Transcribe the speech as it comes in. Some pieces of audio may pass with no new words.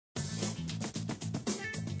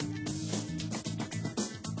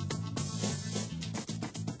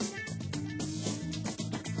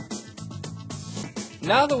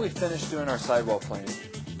Now that we've finished doing our sidewall planing,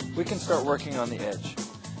 we can start working on the edge.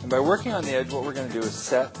 And by working on the edge, what we're going to do is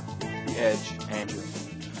set the edge angle.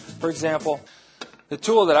 For example, the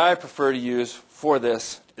tool that I prefer to use for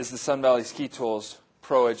this is the Sun Valley Ski Tools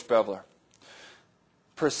Pro Edge Beveler.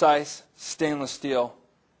 Precise, stainless steel,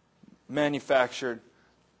 manufactured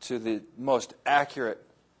to the most accurate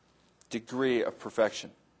degree of perfection.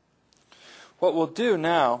 What we'll do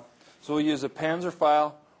now is we'll use a Panzer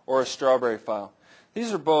file or a strawberry file.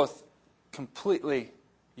 These are both completely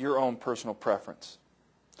your own personal preference.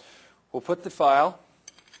 We'll put the file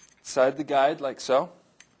inside the guide like so.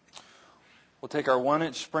 We'll take our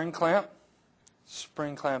 1-inch spring clamp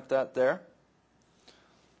that there.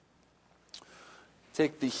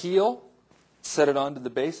 Take the heel, set it onto the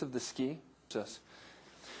base of the ski.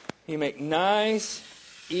 You make nice,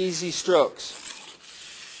 easy strokes.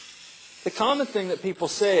 The common thing that people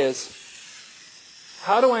say is,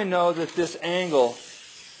 how do I know that this angle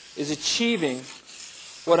is achieving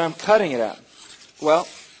what I'm cutting it at? Well,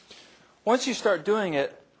 once you start doing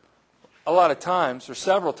it a lot of times, or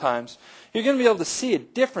several times, you're going to be able to see a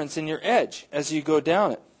difference in your edge as you go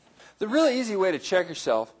down it. The really easy way to check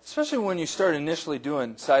yourself, especially when you start initially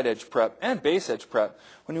doing side edge prep and base edge prep,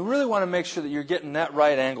 when you really want to make sure that you're getting that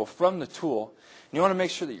right angle from the tool, and you want to make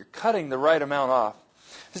sure that you're cutting the right amount off,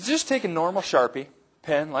 is just take a normal Sharpie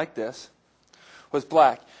pen like this with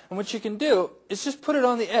black. And what you can do is just put it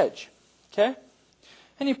on the edge, okay?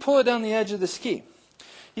 And you pull it down the edge of the ski.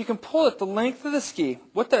 You can pull it the length of the ski.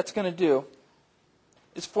 What that's going to do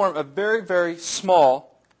is form a very, very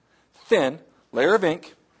small, thin layer of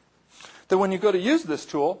ink that when you go to use this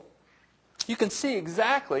tool, you can see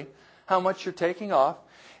exactly how much you're taking off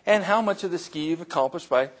and how much of the ski you've accomplished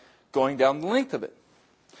by going down the length of it.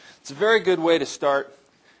 It's a very good way to start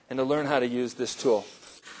and to learn how to use this tool.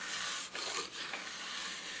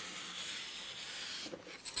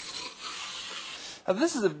 Now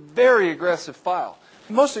this is a very aggressive file,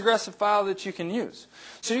 the most aggressive file that you can use.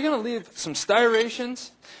 So you're going to leave some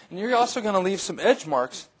striations, and you're also going to leave some edge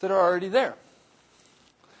marks that are already there.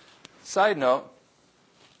 Side note,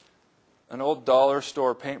 an old dollar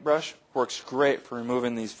store paintbrush works great for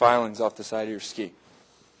removing these filings off the side of your ski.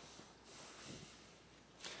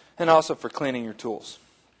 And also for cleaning your tools.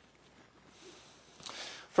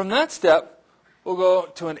 From that step, we'll go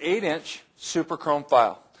to an 8-inch super chrome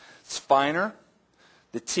file. It's finer.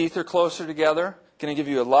 The teeth are closer together. Going to give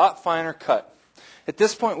you a lot finer cut. At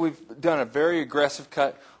this point, we've done a very aggressive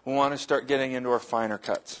cut. We want to start getting into our finer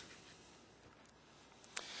cuts.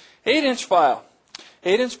 8-inch file.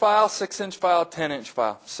 8-inch file, 6-inch file, 10-inch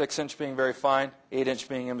file. 6-inch being very fine, 8-inch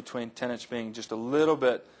being in between, 10-inch being just a little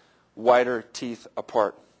bit wider teeth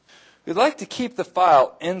apart. We'd like to keep the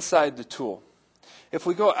file inside the tool. If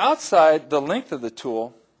we go outside the length of the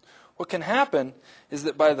tool, what can happen is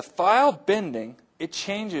that by the file bending, it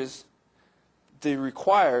changes the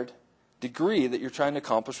required degree that you're trying to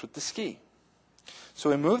accomplish with the ski.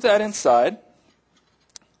 So we move that inside.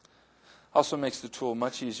 Also makes the tool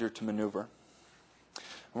much easier to maneuver.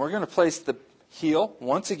 And we're going to place the heel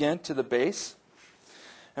once again to the base.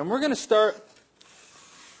 And we're going to start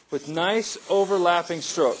with nice overlapping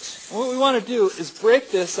strokes. And what we want to do is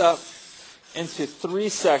break this up into 3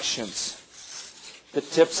 sections. The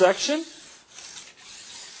tip section,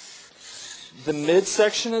 the mid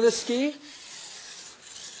section of the ski,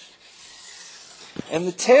 and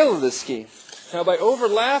the tail of the ski. Now by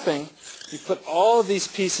overlapping, you put all of these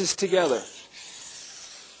pieces together.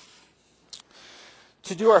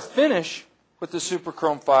 To do our finish with the super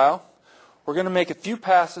chrome file, we're going to make a few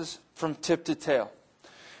passes from tip to tail.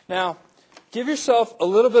 Now, give yourself a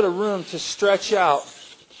little bit of room to stretch out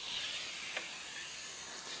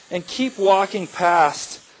and keep walking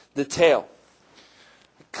past the tail.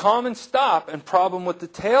 A common stop and problem with the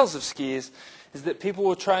tails of skis is that people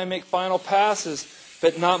will try and make final passes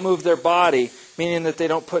but not move their body, meaning that they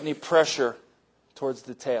don't put any pressure towards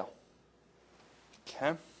the tail.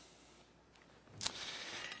 Okay?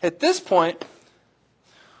 At this point,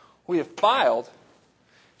 we have filed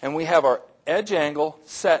and we have our edge angle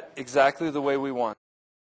set exactly the way we want.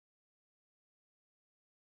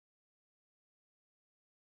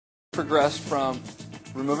 Progress from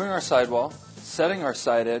removing our sidewall, setting our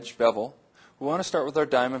side edge bevel. We want to start with our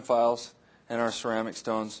diamond files and our ceramic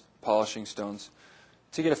stones, polishing stones,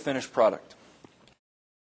 to get a finished product.